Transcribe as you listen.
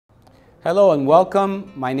Hello and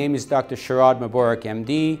welcome. My name is Dr. Shahrad Mabourakh,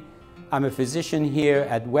 MD. I'm a physician here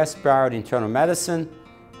at West Broward Internal Medicine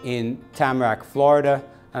in Tamarack, Florida,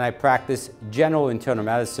 and I practice general internal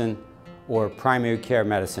medicine or primary care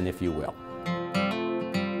medicine, if you will.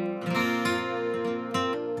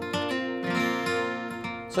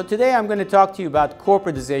 So today I'm going to talk to you about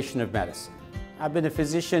corporatization of medicine. I've been a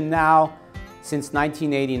physician now since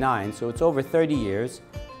 1989, so it's over 30 years,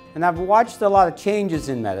 and I've watched a lot of changes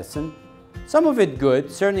in medicine. Some of it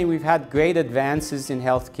good. Certainly we've had great advances in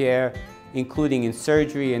healthcare, including in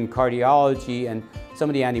surgery and cardiology and some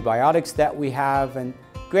of the antibiotics that we have, and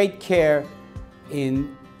great care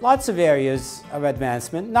in lots of areas of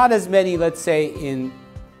advancement. Not as many, let's say, in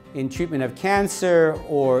treatment of cancer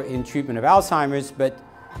or in treatment of Alzheimer's, but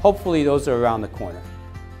hopefully those are around the corner.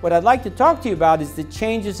 What I'd like to talk to you about is the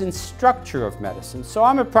changes in structure of medicine. So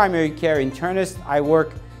I'm a primary care internist. I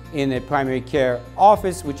work in a primary care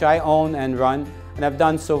office, which I own and run, and I've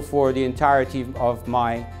done so for the entirety of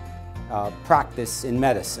my practice in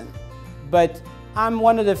medicine. But I'm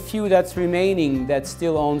one of the few that's remaining that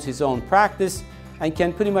still owns his own practice and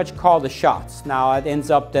can pretty much call the shots. Now it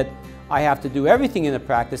ends up that I have to do everything in the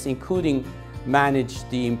practice, including manage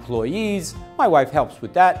the employees. My wife helps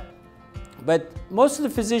with that. But most of the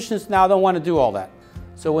physicians now don't want to do all that.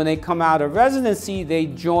 So when they come out of residency, they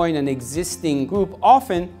join an existing group,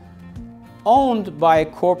 often owned by a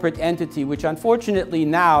corporate entity, which unfortunately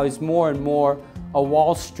now is more and more a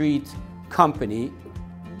Wall Street company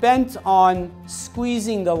bent on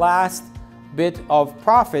squeezing the last bit of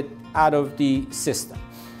profit out of the system.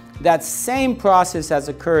 That same process has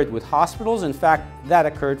occurred with hospitals. In fact, that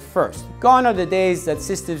occurred first. Gone are the days that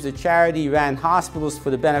Sisters of Charity ran hospitals for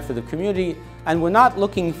the benefit of the community and were not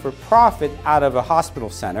looking for profit out of a hospital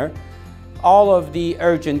center. All of the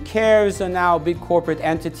urgent cares are now big corporate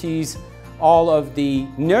entities. All of the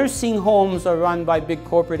nursing homes are run by big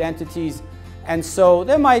corporate entities. And so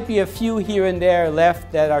there might be a few here and there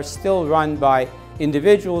left that are still run by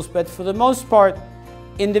individuals, but for the most part,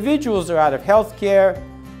 individuals are out of healthcare.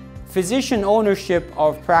 Physician ownership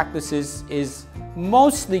of practices is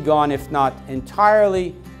mostly gone, if not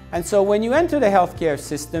entirely. And so when you enter the healthcare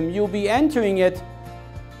system, you'll be entering it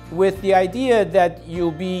with the idea that you'll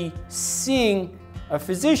be seeing a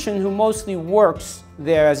physician who mostly works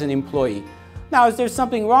there as an employee. Now, is there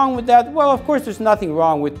something wrong with that? Well, of course, there's nothing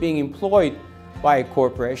wrong with being employed by a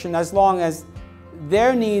corporation as long as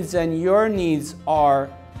their needs and your needs are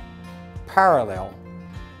parallel.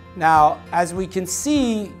 Now, as we can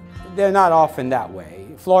see, they're not often that way.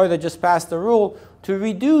 Florida just passed a rule to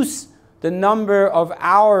reduce the number of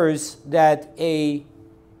hours that a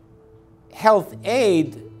health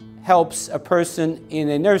aide helps a person in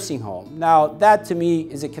a nursing home. Now, that to me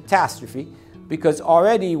is a catastrophe, because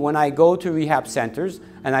already when I go to rehab centers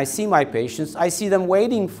and I see my patients, I see them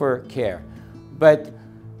waiting for care. But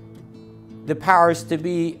the powers to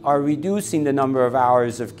be are reducing the number of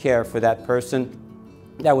hours of care for that person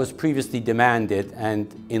that was previously demanded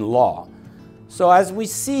and in law. So as we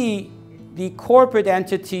see, the corporate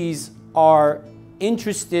entities are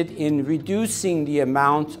interested in reducing the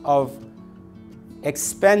amount of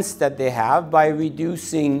expense that they have by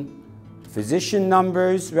reducing physician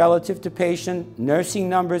numbers relative to patient, nursing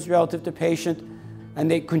numbers relative to patient, and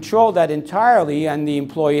they control that entirely, and the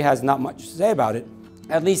employee has not much to say about it.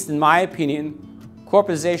 At least in my opinion,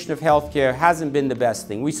 corporatization of healthcare hasn't been the best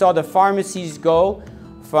thing. We saw the pharmacies go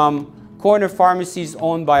from corner pharmacies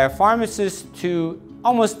owned by a pharmacist to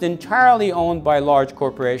almost entirely owned by large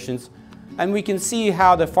corporations. And we can see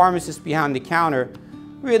how the pharmacist behind the counter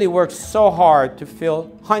really works so hard to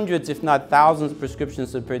fill hundreds, if not thousands, of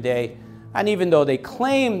prescriptions per day. And even though they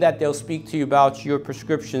claim that they'll speak to you about your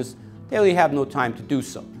prescriptions, they really have no time to do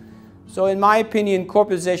so. So in my opinion,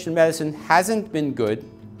 corporatization of medicine hasn't been good.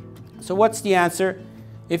 So what's the answer?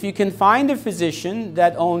 If you can find a physician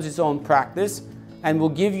that owns his own practice and will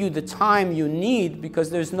give you the time you need, because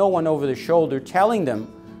there's no one over the shoulder telling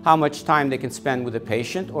them how much time they can spend with a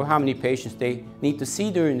patient or how many patients they need to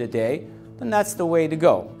see during the day, then that's the way to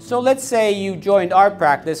go. So let's say you joined our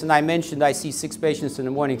practice, and I mentioned I see 6 patients in the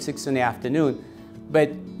morning, 6 in the afternoon, but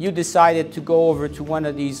you decided to go over to one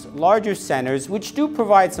of these larger centers, which do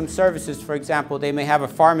provide some services. For example, they may have a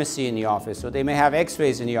pharmacy in the office, or they may have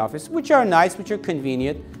x-rays in the office, which are nice, which are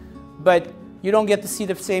convenient, but you don't get to see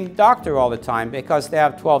the same doctor all the time because they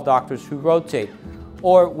have 12 doctors who rotate.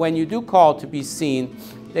 Or when you do call to be seen,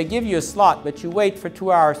 they give you a slot, but you wait for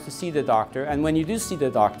 2 hours to see the doctor, and when you do see the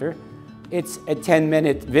doctor, it's a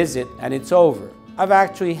 10-minute visit and it's over. I've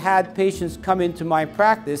actually had patients come into my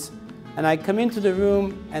practice, and I come into the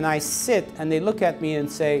room and I sit, and they look at me and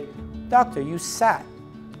say, "Doctor, you sat."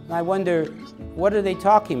 And I wonder, what are they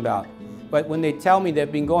talking about? But when they tell me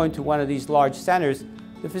they've been going to one of these large centers,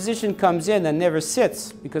 the physician comes in and never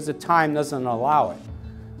sits because the time doesn't allow it.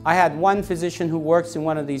 I had one physician who works in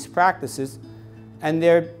one of these practices, and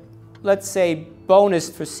they're, let's say,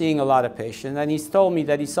 bonused for seeing a lot of patients, and he's told me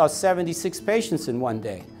that he saw 76 patients in one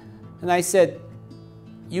day. And I said,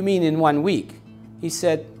 "You mean in 1 week?" He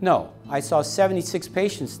said, "No, I saw 76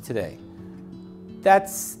 patients today."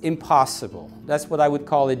 That's impossible. That's what I would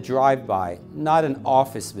call a drive-by, not an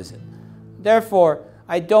office visit. Therefore,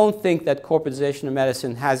 I don't think that corporatization of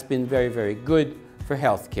medicine has been very, very good for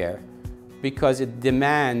healthcare because it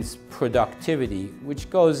demands productivity, which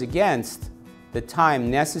goes against the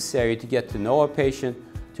time necessary to get to know a patient,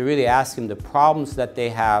 to really ask them the problems that they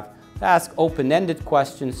have, to ask open-ended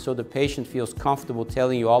questions so the patient feels comfortable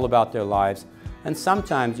telling you all about their lives. And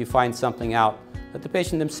sometimes you find something out that the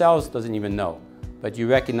patient themselves doesn't even know, but you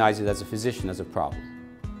recognize it as a physician as a problem.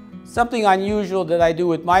 Something unusual that I do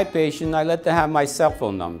with my patient, I let them have my cell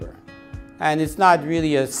phone number. And it's not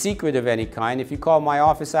really a secret of any kind. If you call my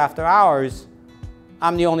office after hours,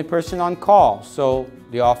 I'm the only person on call. So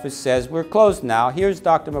the office says, "We're closed now. Here's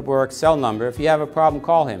Dr. Mabourak's cell number. If you have a problem,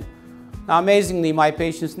 call him." Now, amazingly, my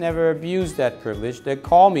patients never abuse that privilege. They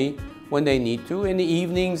call me when they need to, in the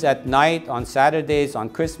evenings, at night, on Saturdays, on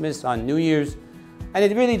Christmas, on New Year's. And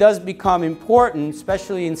it really does become important,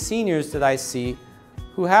 especially in seniors that I see,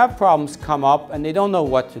 who have problems come up and they don't know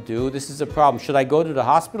what to do. This is a problem. Should I go to the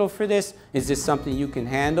hospital for this? Is this something you can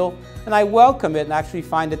handle? And I welcome it and actually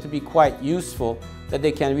find it to be quite useful that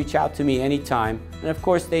they can reach out to me anytime. And of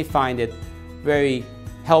course, they find it very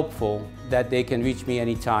helpful that they can reach me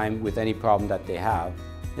anytime with any problem that they have.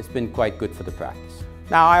 It's been quite good for the practice.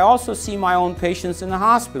 Now, I also see my own patients in the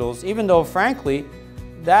hospitals, even though, frankly,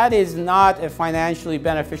 that is not a financially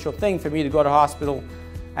beneficial thing for me to go to hospital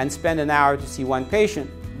and spend an hour to see one patient,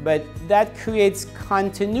 but that creates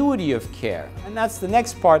continuity of care. And that's the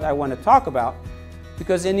next part I want to talk about,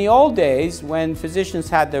 because in the old days, when physicians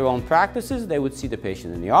had their own practices, they would see the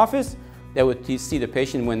patient in the office, they would see the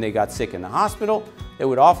patient when they got sick in the hospital, they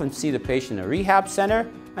would often see the patient in a rehab center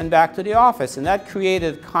and back to the office. And that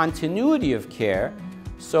created continuity of care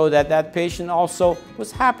so that that patient also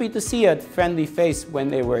was happy to see a friendly face when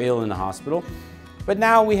they were ill in the hospital. But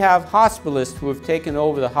now we have hospitalists who have taken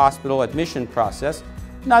over the hospital admission process,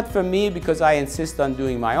 not for me because I insist on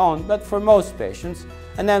doing my own, but for most patients.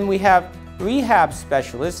 And then we have rehab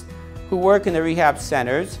specialists who work in the rehab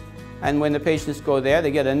centers, and when the patients go there,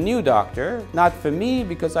 they get a new doctor, not for me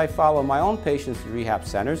because I follow my own patients to rehab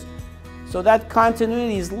centers. So that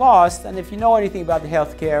continuity is lost, and if you know anything about the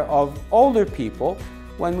healthcare of older people,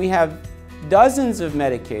 when we have dozens of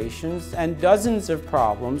medications and dozens of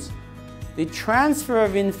problems, the transfer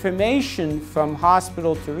of information from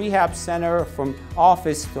hospital to rehab center, from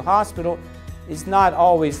office to hospital, is not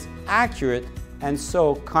always accurate, and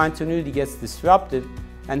so continuity gets disrupted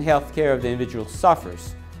and healthcare of the individual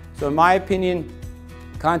suffers. So in my opinion,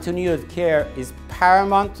 continuity of care is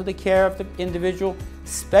paramount to the care of the individual,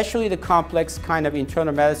 especially the complex kind of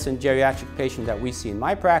internal medicine geriatric patient that we see in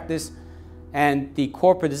my practice. And the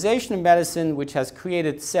corporatization of medicine, which has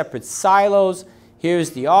created separate silos. Here's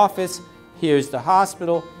the office, here's the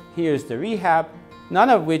hospital, here's the rehab, none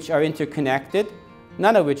of which are interconnected,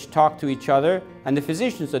 none of which talk to each other, and the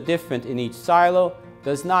physicians are different in each silo,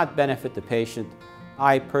 does not benefit the patient.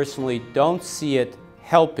 I personally don't see it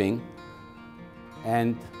helping,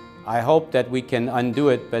 and I hope that we can undo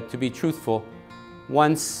it, but to be truthful,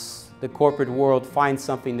 once the corporate world finds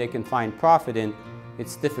something they can find profit in,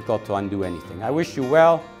 it's difficult to undo anything. I wish you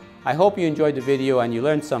well. I hope you enjoyed the video and you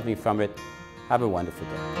learned something from it. Have a wonderful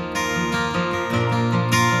day.